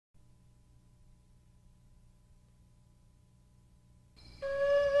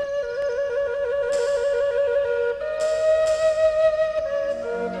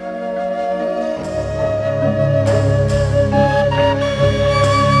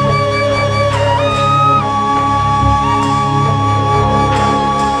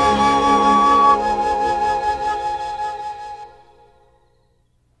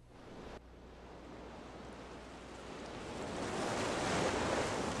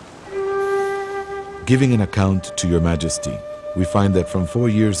Giving an account to your majesty, we find that from 4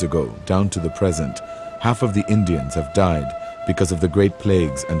 years ago down to the present, half of the Indians have died because of the great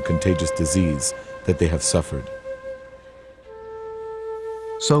plagues and contagious disease that they have suffered.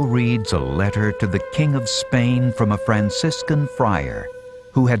 So reads a letter to the King of Spain from a Franciscan friar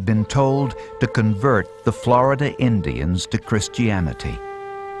who had been told to convert the Florida Indians to Christianity.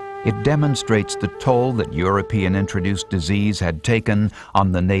 It demonstrates the toll that European-introduced disease had taken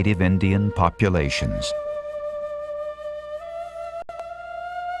on the native Indian populations.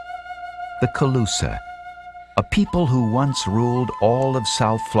 The Calusa, a people who once ruled all of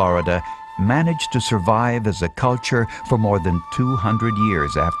South Florida, managed to survive as a culture for more than 200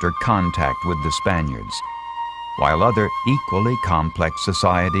 years after contact with the Spaniards, while other equally complex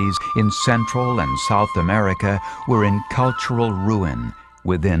societies in Central and South America were in cultural ruin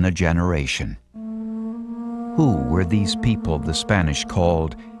within a generation. Who were these people the Spanish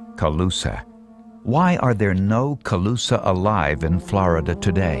called Calusa? Why are there no Calusa alive in Florida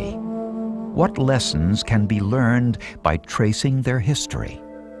today? What lessons can be learned by tracing their history?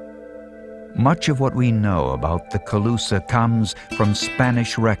 Much of what we know about the Calusa comes from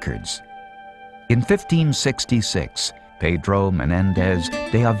Spanish records. In 1566, Pedro Menendez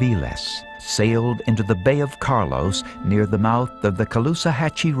de Aviles sailed into the Bay of Carlos near the mouth of the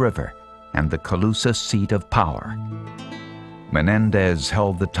Caloosahatchee River and the Calusa seat of power. Menendez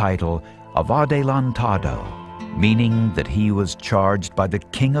held the title of adelantado, meaning that he was charged by the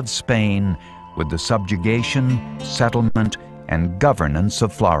King of Spain with the subjugation, settlement, and governance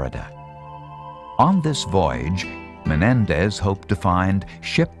of Florida. On this voyage, Menendez hoped to find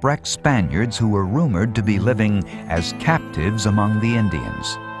shipwrecked Spaniards who were rumored to be living as captives among the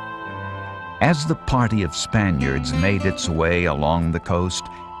Indians. As the party of Spaniards made its way along the coast,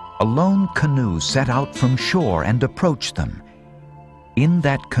 a lone canoe set out from shore and approached them. In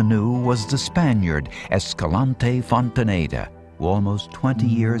that canoe was the Spaniard Escalante Fontaneda, who almost 20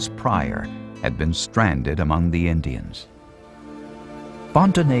 years prior had been stranded among the Indians.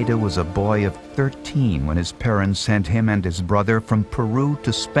 Fontaneda was a boy of 13 when his parents sent him and his brother from Peru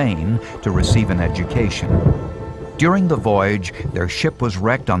to Spain to receive an education. During the voyage, their ship was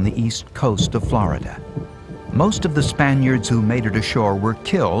wrecked on the east coast of Florida. Most of the Spaniards who made it ashore were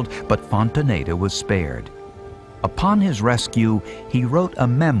killed, but Fontaneda was spared. Upon his rescue, he wrote a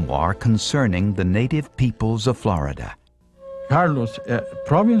memoir concerning the native peoples of Florida. Carlos, a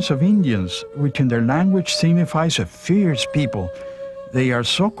province of Indians, which in their language signifies a fierce people. They are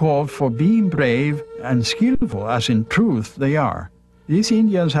so called for being brave and skillful, as in truth they are. These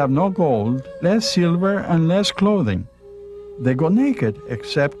Indians have no gold, less silver, and less clothing. They go naked,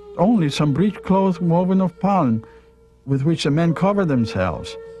 except only some breech cloth woven of palm, with which the men cover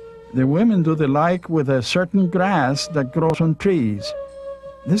themselves. The women do the like with a certain grass that grows on trees.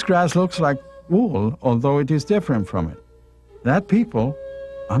 This grass looks like wool, although it is different from it. That people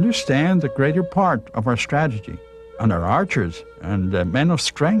understand the greater part of our strategy, and are archers and men of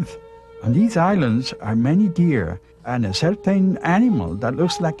strength. On these islands are many deer, and a certain animal that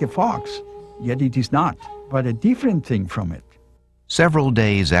looks like a fox, yet it is not, but a different thing from it. Several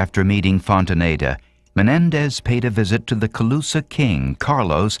days after meeting Fontaneda, Menendez paid a visit to the Calusa king,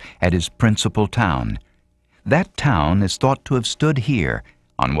 Carlos, at his principal town. That town is thought to have stood here,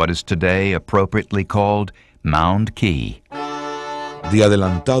 on what is today appropriately called Mound Key. The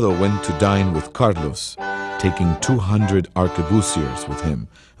Adelantado went to dine with Carlos, taking 200 arquebusiers with him,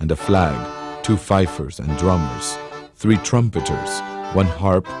 and a flag, 2 fifers and drummers, 3 trumpeters, 1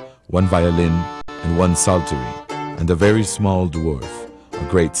 harp, 1 violin, and 1 psaltery, and a very small dwarf, a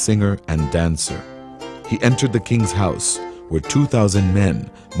great singer and dancer. He entered the king's house, where 2,000 men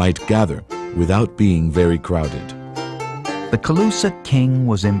might gather without being very crowded. The Calusa king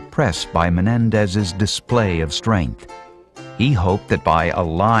was impressed by Menendez's display of strength. He hoped that by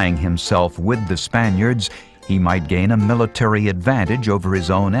allying himself with the Spaniards, he might gain a military advantage over his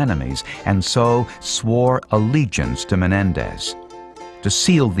own enemies, and so swore allegiance to Menendez. To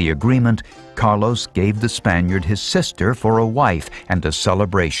seal the agreement, Carlos gave the Spaniard his sister for a wife, and a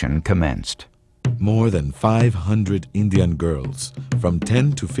celebration commenced. More than 500 Indian girls from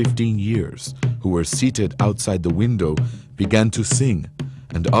 10 to 15 years who were seated outside the window began to sing,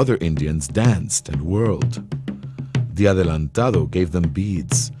 and other Indians danced and whirled. The Adelantado gave them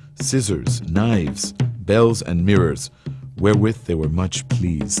beads, scissors, knives, bells, and mirrors, wherewith they were much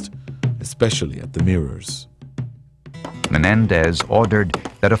pleased, especially at the mirrors. Menendez ordered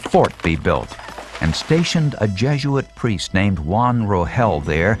that a fort be built and stationed a Jesuit priest named Juan Rogel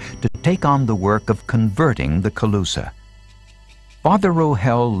there to take on the work of converting the Calusa. Father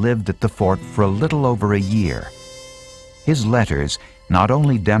Rogel lived at the fort for a little over a year. His letters, not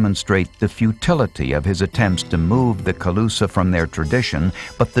only demonstrate the futility of his attempts to move the Calusa from their tradition,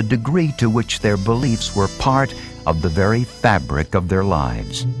 but the degree to which their beliefs were part of the very fabric of their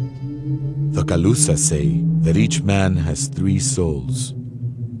lives. The Calusa say that each man has 3 souls.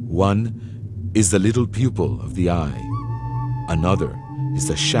 One is the little pupil of the eye. Another is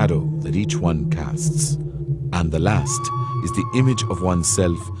the shadow that each one casts. And the last is the image of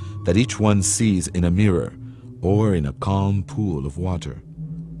oneself that each one sees in a mirror or in a calm pool of water.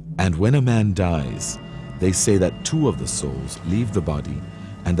 And when a man dies, they say that 2 of the souls leave the body,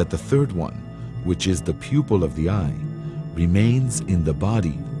 and that the 3rd one, which is the pupil of the eye, remains in the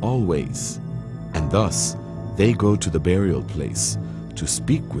body always. And thus they go to the burial place to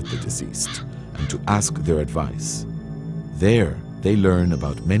speak with the deceased and to ask their advice. There they learn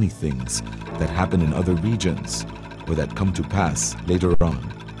about many things that happen in other regions or that come to pass later on.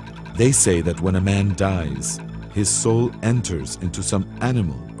 They say that when a man dies, his soul enters into some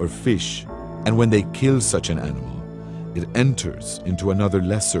animal or fish, and when they kill such an animal, it enters into another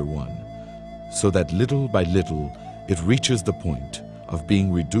lesser one, so that little by little it reaches the point of being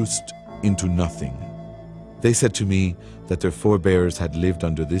reduced into nothing. They said to me that their forebears had lived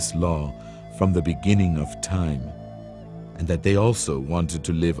under this law from the beginning of time, and that they also wanted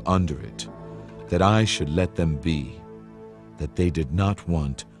to live under it, that I should let them be, that they did not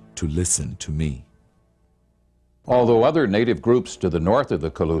want to listen to me. Although other native groups to the north of the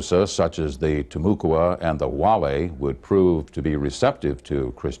Calusa, such as the Timucua and the Wale, would prove to be receptive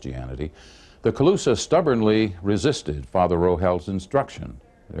to Christianity, the Calusa stubbornly resisted Father Rohel's instruction.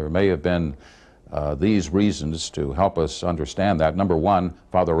 There may have been these reasons to help us understand that. Number one,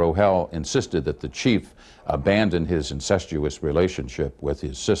 Father Rohel insisted that the chief abandon his incestuous relationship with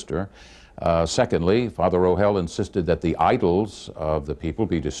his sister. Secondly, Father Rohel insisted that the idols of the people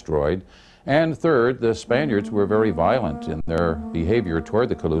be destroyed. And third, the Spaniards were very violent in their behavior toward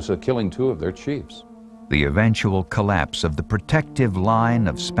the Calusa, killing 2 of their chiefs. The eventual collapse of the protective line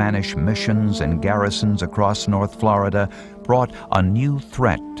of Spanish missions and garrisons across North Florida brought a new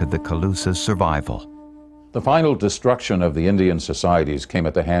threat to the Calusa's survival. The final destruction of the Indian societies came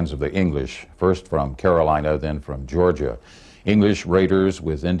at the hands of the English, first from Carolina, then from Georgia. English raiders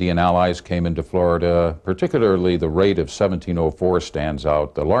with Indian allies came into Florida. Particularly the raid of 1704 stands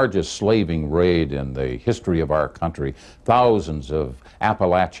out, the largest slaving raid in the history of our country. Thousands of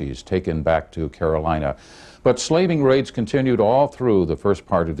Appalachians taken back to Carolina. But slaving raids continued all through the first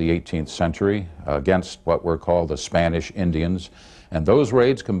part of the 18th century against what were called the Spanish Indians. And those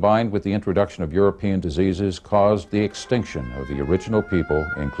raids, combined with the introduction of European diseases, caused the extinction of the original people,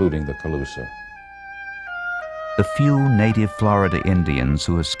 including the Calusa. The few native Florida Indians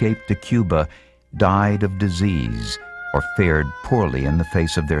who escaped to Cuba died of disease or fared poorly in the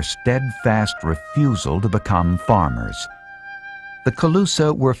face of their steadfast refusal to become farmers. The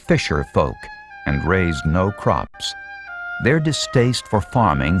Calusa were fisher folk and raised no crops. Their distaste for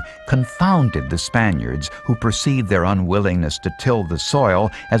farming confounded the Spaniards, who perceived their unwillingness to till the soil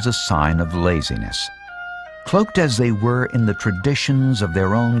as a sign of laziness. Cloaked as they were in the traditions of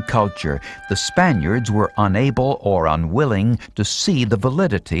their own culture, the Spaniards were unable or unwilling to see the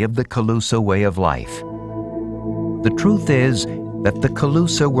validity of the Calusa way of life. The truth is that the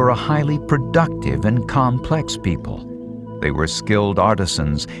Calusa were a highly productive and complex people. They were skilled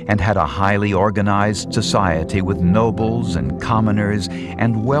artisans and had a highly organized society with nobles and commoners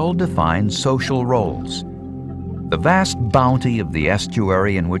and well-defined social roles. The vast bounty of the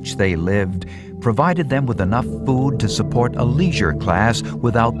estuary in which they lived provided them with enough food to support a leisure class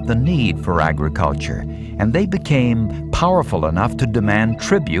without the need for agriculture, and they became powerful enough to demand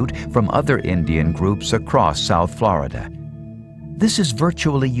tribute from other Indian groups across South Florida. This is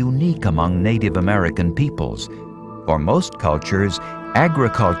virtually unique among Native American peoples. For most cultures,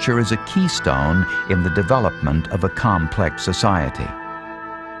 agriculture is a keystone in the development of a complex society.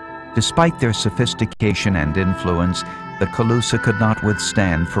 Despite their sophistication and influence, the Calusa could not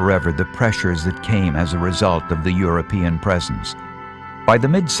withstand forever the pressures that came as a result of the European presence. By the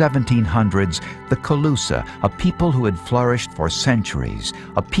mid-1700s, the Calusa, a people who had flourished for centuries,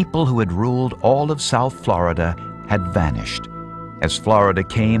 a people who had ruled all of South Florida, had vanished. As Florida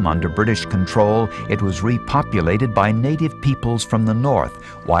came under British control, it was repopulated by native peoples from the north,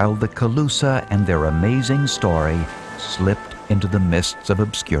 while the Calusa and their amazing story slipped into the mists of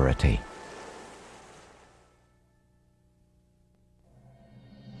obscurity.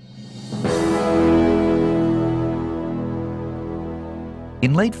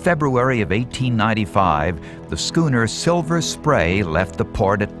 In late February of 1895, the schooner Silver Spray left the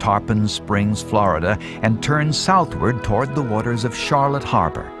port at Tarpon Springs, Florida, and turned southward toward the waters of Charlotte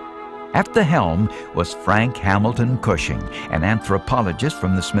Harbor. At the helm was Frank Hamilton Cushing, an anthropologist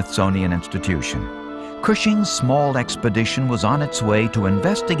from the Smithsonian Institution. Cushing's small expedition was on its way to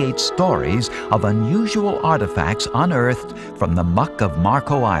investigate stories of unusual artifacts unearthed from the muck of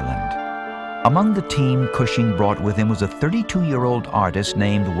Marco Island. Among the team Cushing brought with him was a 32-year-old artist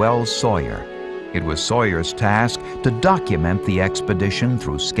named Wells Sawyer. It was Sawyer's task to document the expedition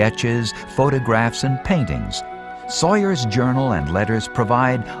through sketches, photographs, and paintings. Sawyer's journal and letters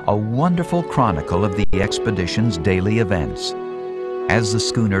provide a wonderful chronicle of the expedition's daily events. As the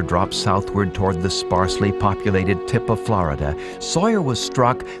schooner dropped southward toward the sparsely populated tip of Florida, Sawyer was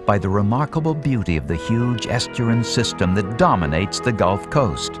struck by the remarkable beauty of the huge estuarine system that dominates the Gulf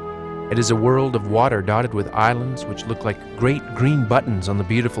Coast. It is a world of water dotted with islands which look like great green buttons on the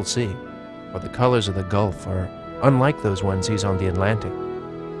beautiful sea, but the colors of the Gulf are unlike those one sees on the Atlantic.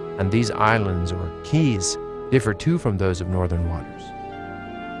 And these islands, or keys, differ too from those of northern waters.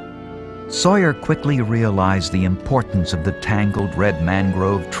 Sawyer quickly realized the importance of the tangled red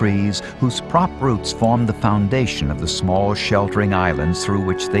mangrove trees whose prop roots formed the foundation of the small sheltering islands through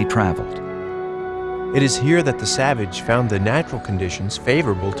which they traveled. It is here that the savage found the natural conditions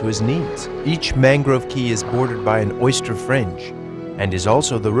favorable to his needs. Each mangrove key is bordered by an oyster fringe and is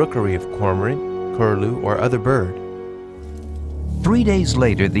also the rookery of cormorant, curlew, or other bird. 3 days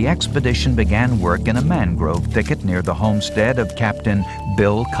later, the expedition began work in a mangrove thicket near the homestead of Captain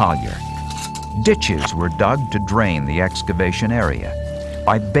Bill Collier. Ditches were dug to drain the excavation area.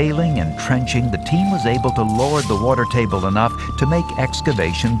 By baling and trenching, the team was able to lower the water table enough to make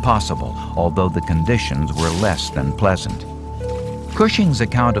excavation possible, although the conditions were less than pleasant. Cushing's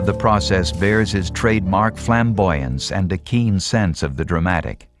account of the process bears his trademark flamboyance and a keen sense of the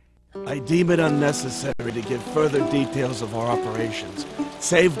dramatic. I deem it unnecessary to give further details of our operations,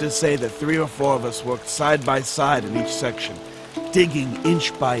 save to say that 3 or 4 of us worked side by side in each section, digging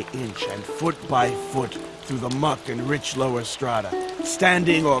inch by inch and foot by foot through the muck and rich lower strata,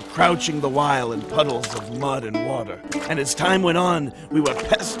 standing or crouching the while in puddles of mud and water. And as time went on, we were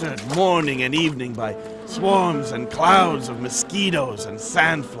pestered morning and evening by swarms and clouds of mosquitoes and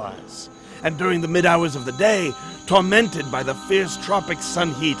sandflies. And during the mid-hours of the day, tormented by the fierce tropic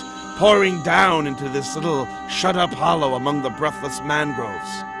sun heat pouring down into this little shut-up hollow among the breathless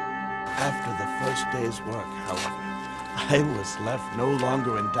mangroves. After the first day's work, however, I was left no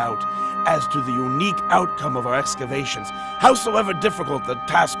longer in doubt as to the unique outcome of our excavations, howsoever difficult the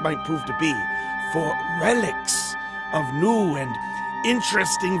task might prove to be, for relics of new and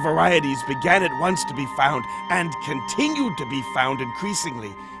interesting varieties began at once to be found and continued to be found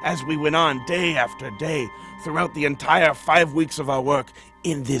increasingly as we went on day after day throughout the entire 5 weeks of our work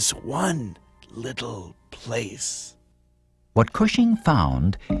in this one little place. What Cushing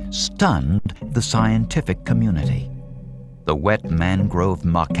found stunned the scientific community. The wet mangrove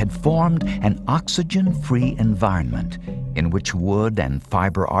muck had formed an oxygen-free environment in which wood and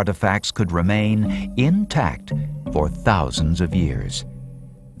fiber artifacts could remain intact for thousands of years.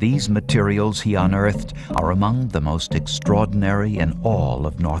 These materials he unearthed are among the most extraordinary in all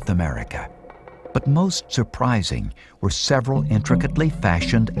of North America. But most surprising were several intricately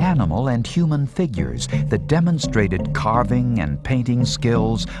fashioned animal and human figures that demonstrated carving and painting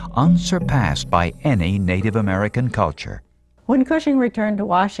skills unsurpassed by any Native American culture. When Cushing returned to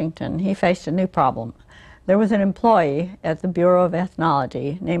Washington, he faced a new problem. There was an employee at the Bureau of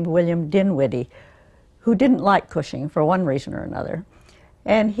Ethnology named William Dinwiddie who didn't like Cushing for one reason or another.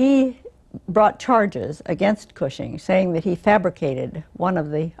 And he brought charges against Cushing, saying that he fabricated one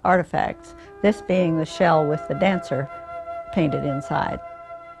of the artifacts, this being the shell with the dancer painted inside.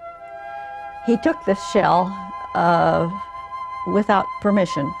 He took this shell without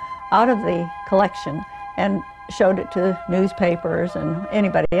permission out of the collection and showed it to newspapers and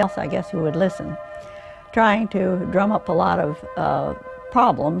anybody else, I guess, who would listen, trying to drum up a lot of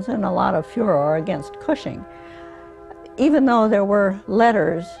problems and a lot of furor against Cushing. Even though there were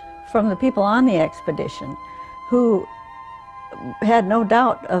letters from the people on the expedition who had no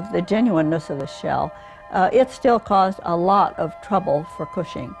doubt of the genuineness of the shell, it still caused a lot of trouble for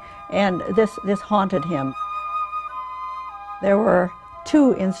Cushing, and this haunted him. There were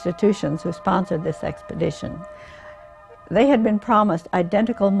 2 institutions who sponsored this expedition. They had been promised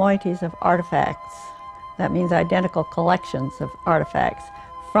identical moieties of artifacts, that means identical collections of artifacts,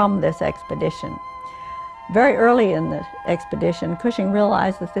 from this expedition. Very early in the expedition, Cushing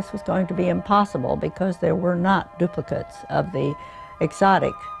realized that this was going to be impossible because there were not duplicates of the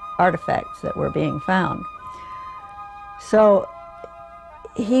exotic artifacts that were being found. So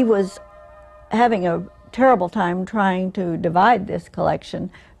he was having a terrible time trying to divide this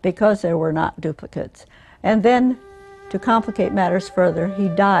collection because there were not duplicates. And then To complicate matters further, he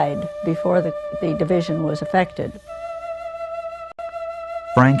died before the division was effected.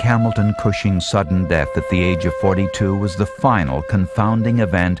 Frank Hamilton Cushing's sudden death at the age of 42 was the final confounding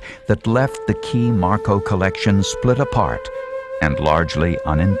event that left the key Marco collection split apart and largely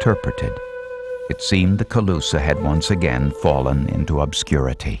uninterpreted. It seemed the Calusa had once again fallen into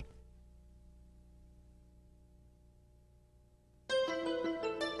obscurity.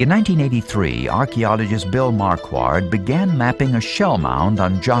 In 1983, archaeologist Bill Marquard began mapping a shell mound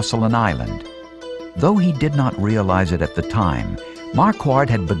on Jocelyn Island. Though he did not realize it at the time, Marquard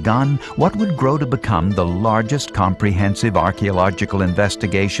had begun what would grow to become the largest comprehensive archaeological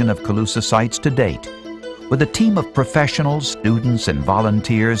investigation of Calusa sites to date, with a team of professionals, students, and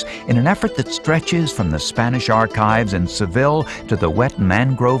volunteers in an effort that stretches from the Spanish archives in Seville to the wet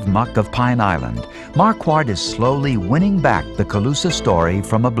mangrove muck of Pine Island. Marquard is slowly winning back the Calusa story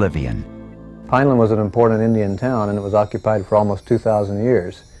from oblivion. Pineland was an important Indian town, and it was occupied for almost 2,000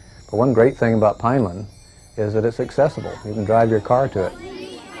 years. But one great thing about Pineland is that it's accessible. You can drive your car to it.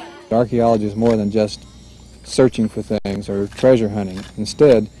 Archaeology is more than just searching for things or treasure hunting.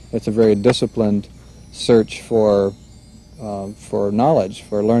 Instead, it's a very disciplined search for knowledge,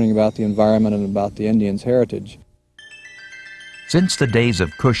 for learning about the environment and about the Indians' heritage. Since the days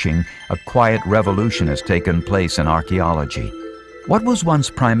of Cushing, a quiet revolution has taken place in archaeology. What was once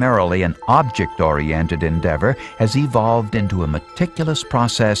primarily an object-oriented endeavor has evolved into a meticulous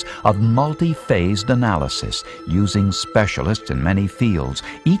process of multi-phased analysis, using specialists in many fields,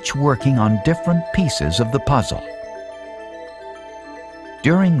 each working on different pieces of the puzzle.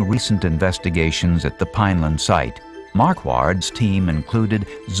 During recent investigations at the Pineland site, Marquard's team included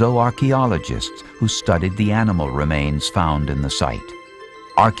zooarchaeologists who studied the animal remains found in the site,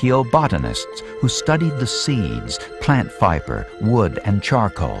 archaeobotanists who studied the seeds, plant fiber, wood, and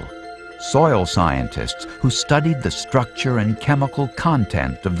charcoal, soil scientists who studied the structure and chemical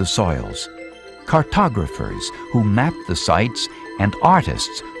content of the soils, cartographers who mapped the sites, and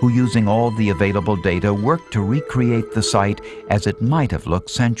artists who, using all the available data, worked to recreate the site as it might have looked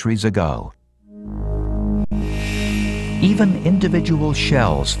centuries ago. Even individual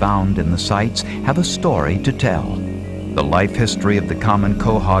shells found in the sites have a story to tell. The life history of the common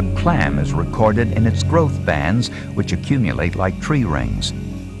quahog clam is recorded in its growth bands, which accumulate like tree rings.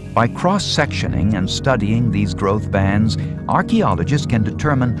 By cross-sectioning and studying these growth bands, archaeologists can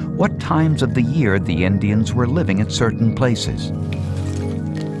determine what times of the year the Indians were living at certain places.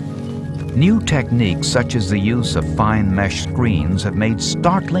 New techniques such as the use of fine mesh screens have made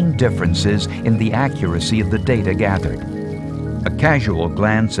startling differences in the accuracy of the data gathered. A casual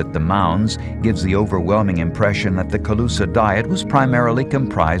glance at the mounds gives the overwhelming impression that the Calusa diet was primarily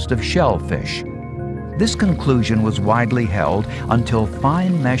comprised of shellfish. This conclusion was widely held until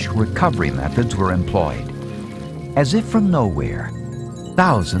fine mesh recovery methods were employed. As if from nowhere,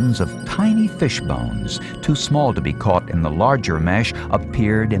 thousands of tiny fish bones, too small to be caught in the larger mesh,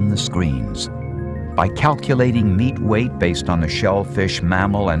 appeared in the screens. By calculating meat weight based on the shellfish,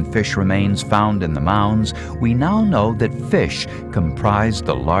 mammal, and fish remains found in the mounds, we now know that fish comprise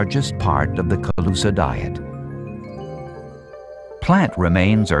the largest part of the Calusa diet. Plant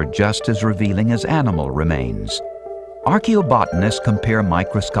remains are just as revealing as animal remains. Archaeobotanists compare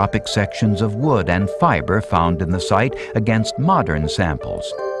microscopic sections of wood and fiber found in the site against modern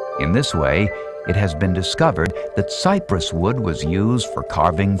samples. In this way, it has been discovered that cypress wood was used for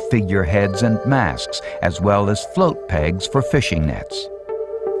carving figureheads and masks, as well as float pegs for fishing nets.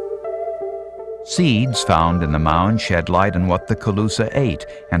 Seeds found in the mound shed light on what the Calusa ate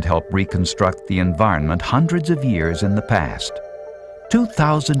and help reconstruct the environment hundreds of years in the past.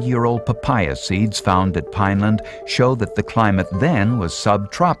 2,000-year-old papaya seeds found at Pineland show that the climate then was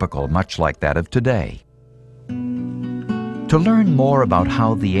subtropical, much like that of today. To learn more about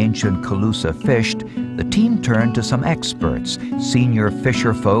how the ancient Calusa fished, the team turned to some experts, senior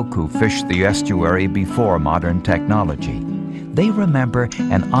fisherfolk who fished the estuary before modern technology. They remember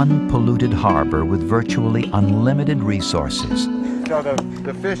an unpolluted harbor with virtually unlimited resources. So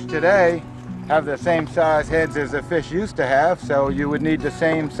the fish today have the same size heads as the fish used to have, so you would need the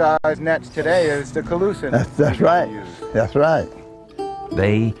same size nets today as the Calusa. That's right. That's right.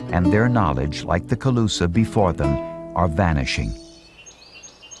 They and their knowledge, like the Calusa before them, are vanishing.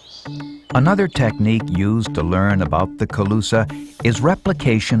 Another technique used to learn about the Calusa is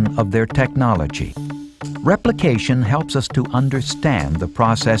replication of their technology. Replication helps us to understand the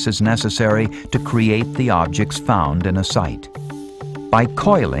processes necessary to create the objects found in a site. By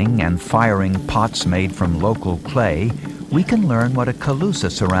coiling and firing pots made from local clay, we can learn what a Calusa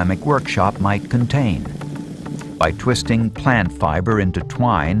ceramic workshop might contain. By twisting plant fiber into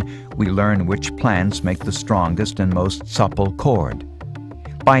twine, we learn which plants make the strongest and most supple cord.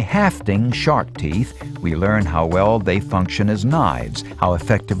 By hafting shark teeth, we learn how well they function as knives, how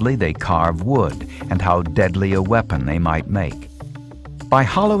effectively they carve wood, and how deadly a weapon they might make. By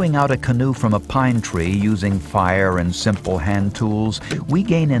hollowing out a canoe from a pine tree using fire and simple hand tools, we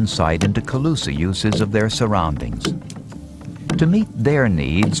gain insight into Calusa uses of their surroundings. To meet their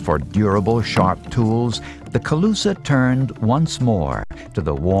needs for durable, sharp tools, the Calusa turned once more to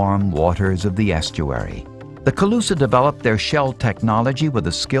the warm waters of the estuary. The Calusa developed their shell technology with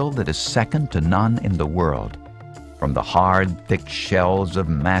a skill that is second to none in the world. From the hard, thick shells of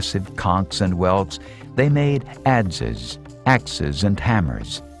massive conchs and whelks, they made adzes, axes, and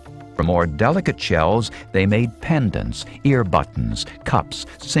hammers. For more delicate shells, they made pendants, ear buttons, cups,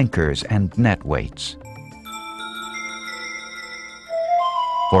 sinkers, and net weights.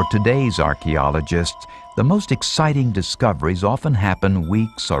 For today's archaeologists, the most exciting discoveries often happen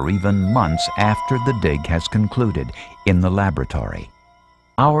weeks or even months after the dig has concluded in the laboratory.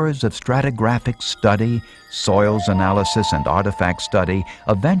 Hours of stratigraphic study, soils analysis, and artifact study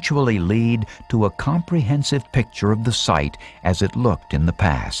eventually lead to a comprehensive picture of the site as it looked in the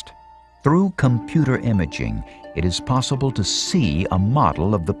past. Through computer imaging, it is possible to see a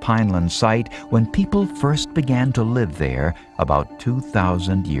model of the Pineland site when people first began to live there about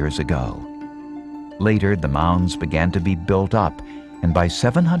 2,000 years ago. Later, the mounds began to be built up, and by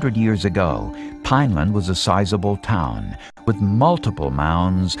 700 years ago, Pineland was a sizable town with multiple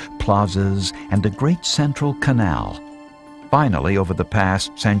mounds, plazas, and a great central canal. Finally, over the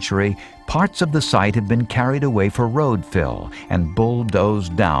past century, parts of the site have been carried away for road fill and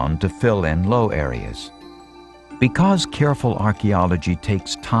bulldozed down to fill in low areas. Because careful archaeology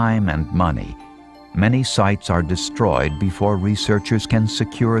takes time and money, many sites are destroyed before researchers can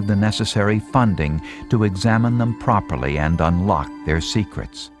secure the necessary funding to examine them properly and unlock their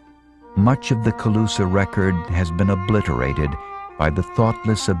secrets. Much of the Calusa record has been obliterated by the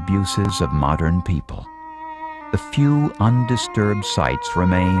thoughtless abuses of modern people. The few undisturbed sites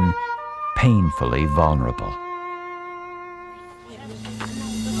remain painfully vulnerable.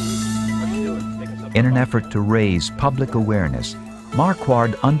 In an effort to raise public awareness,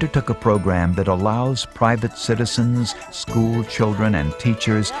 Marquard undertook a program that allows private citizens, school children, and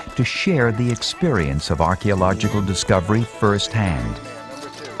teachers to share the experience of archaeological discovery firsthand.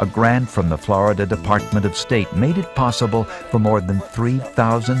 A grant from the Florida Department of State made it possible for more than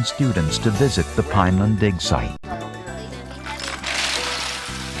 3,000 students to visit the Pineland dig site.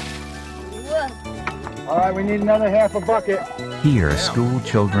 All right, we need another half a bucket. Here, school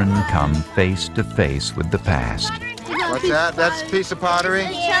children come face to face with the past. What's that? That's a piece of pottery?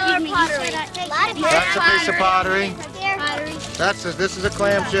 That's a piece of pottery. This is a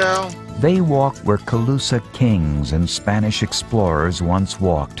clamshell. They walk where Calusa kings and Spanish explorers once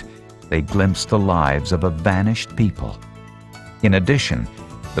walked. They glimpse the lives of a vanished people. In addition,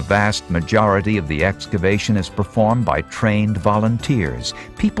 the vast majority of the excavation is performed by trained volunteers,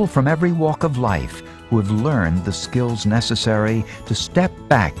 people from every walk of life who have learned the skills necessary to step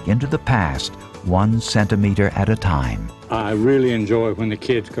back into the past 1 centimeter at a time. I really enjoy when the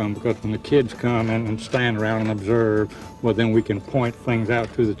kids come, because when the kids come and stand around and observe, well, then we can point things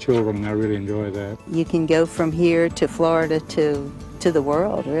out to the children, and I really enjoy that. You can go from here to Florida to the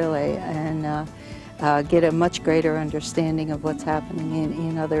world, really, and get a much greater understanding of what's happening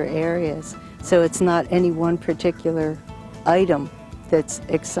in other areas. So it's not any one particular item that's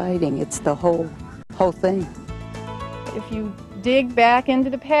exciting, it's the whole thing. If you dig back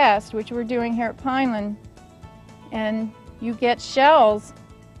into the past, which we're doing here at Pineland, and you get shells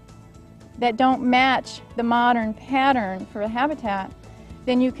that don't match the modern pattern for a habitat,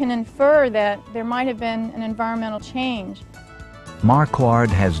 then you can infer that there might have been an environmental change. Marquard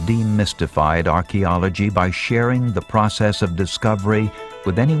has demystified archaeology by sharing the process of discovery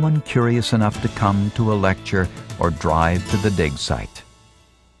with anyone curious enough to come to a lecture or drive to the dig site.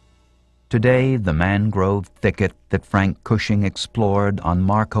 Today, the mangrove thicket that Frank Cushing explored on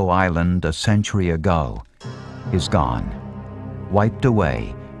Marco Island a century ago is gone, wiped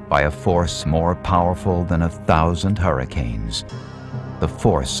away by a force more powerful than 1,000 hurricanes, the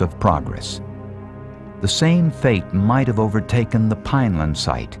force of progress. The same fate might have overtaken the Pineland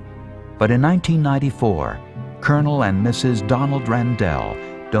site, but in 1994, Colonel and Mrs. Donald Randell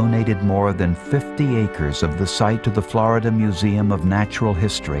donated more than 50 acres of the site to the Florida Museum of Natural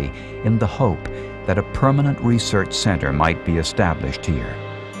History in the hope that a permanent research center might be established here.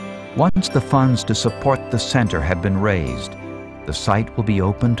 Once the funds to support the center have been raised, the site will be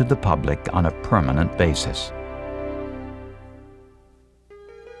open to the public on a permanent basis.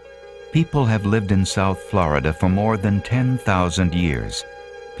 People have lived in South Florida for more than 10,000 years.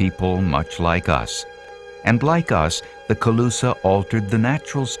 People much like us. And like us, the Calusa altered the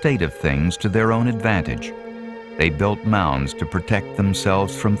natural state of things to their own advantage. They built mounds to protect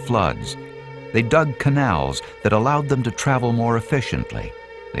themselves from floods. They dug canals that allowed them to travel more efficiently.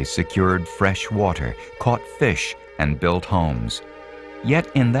 They secured fresh water, caught fish, and built homes. Yet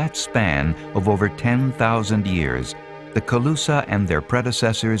in that span of over 10,000 years, the Calusa and their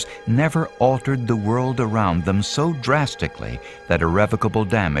predecessors never altered the world around them so drastically that irrevocable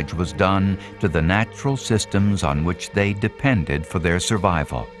damage was done to the natural systems on which they depended for their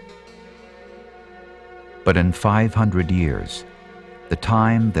survival. But in 500 years, the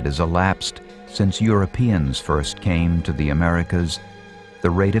time that has elapsed since Europeans first came to the Americas, the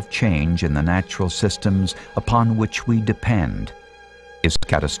rate of change in the natural systems upon which we depend is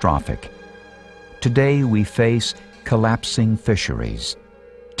catastrophic. Today we face collapsing fisheries,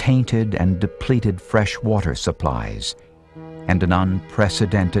 tainted and depleted freshwater supplies, and an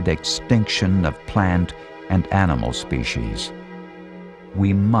unprecedented extinction of plant and animal species.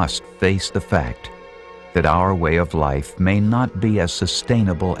 We must face the fact that our way of life may not be as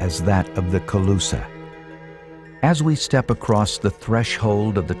sustainable as that of the Calusa. As we step across the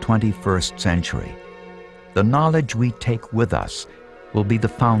threshold of the 21st century, the knowledge we take with us will be the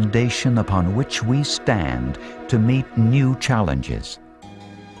foundation upon which we stand to meet new challenges.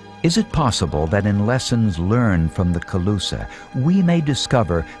 Is it possible that in lessons learned from the Calusa, we may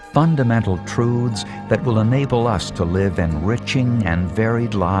discover fundamental truths that will enable us to live enriching and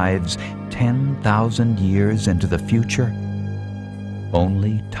varied lives 10,000 years into the future?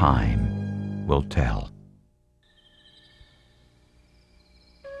 Only time will tell.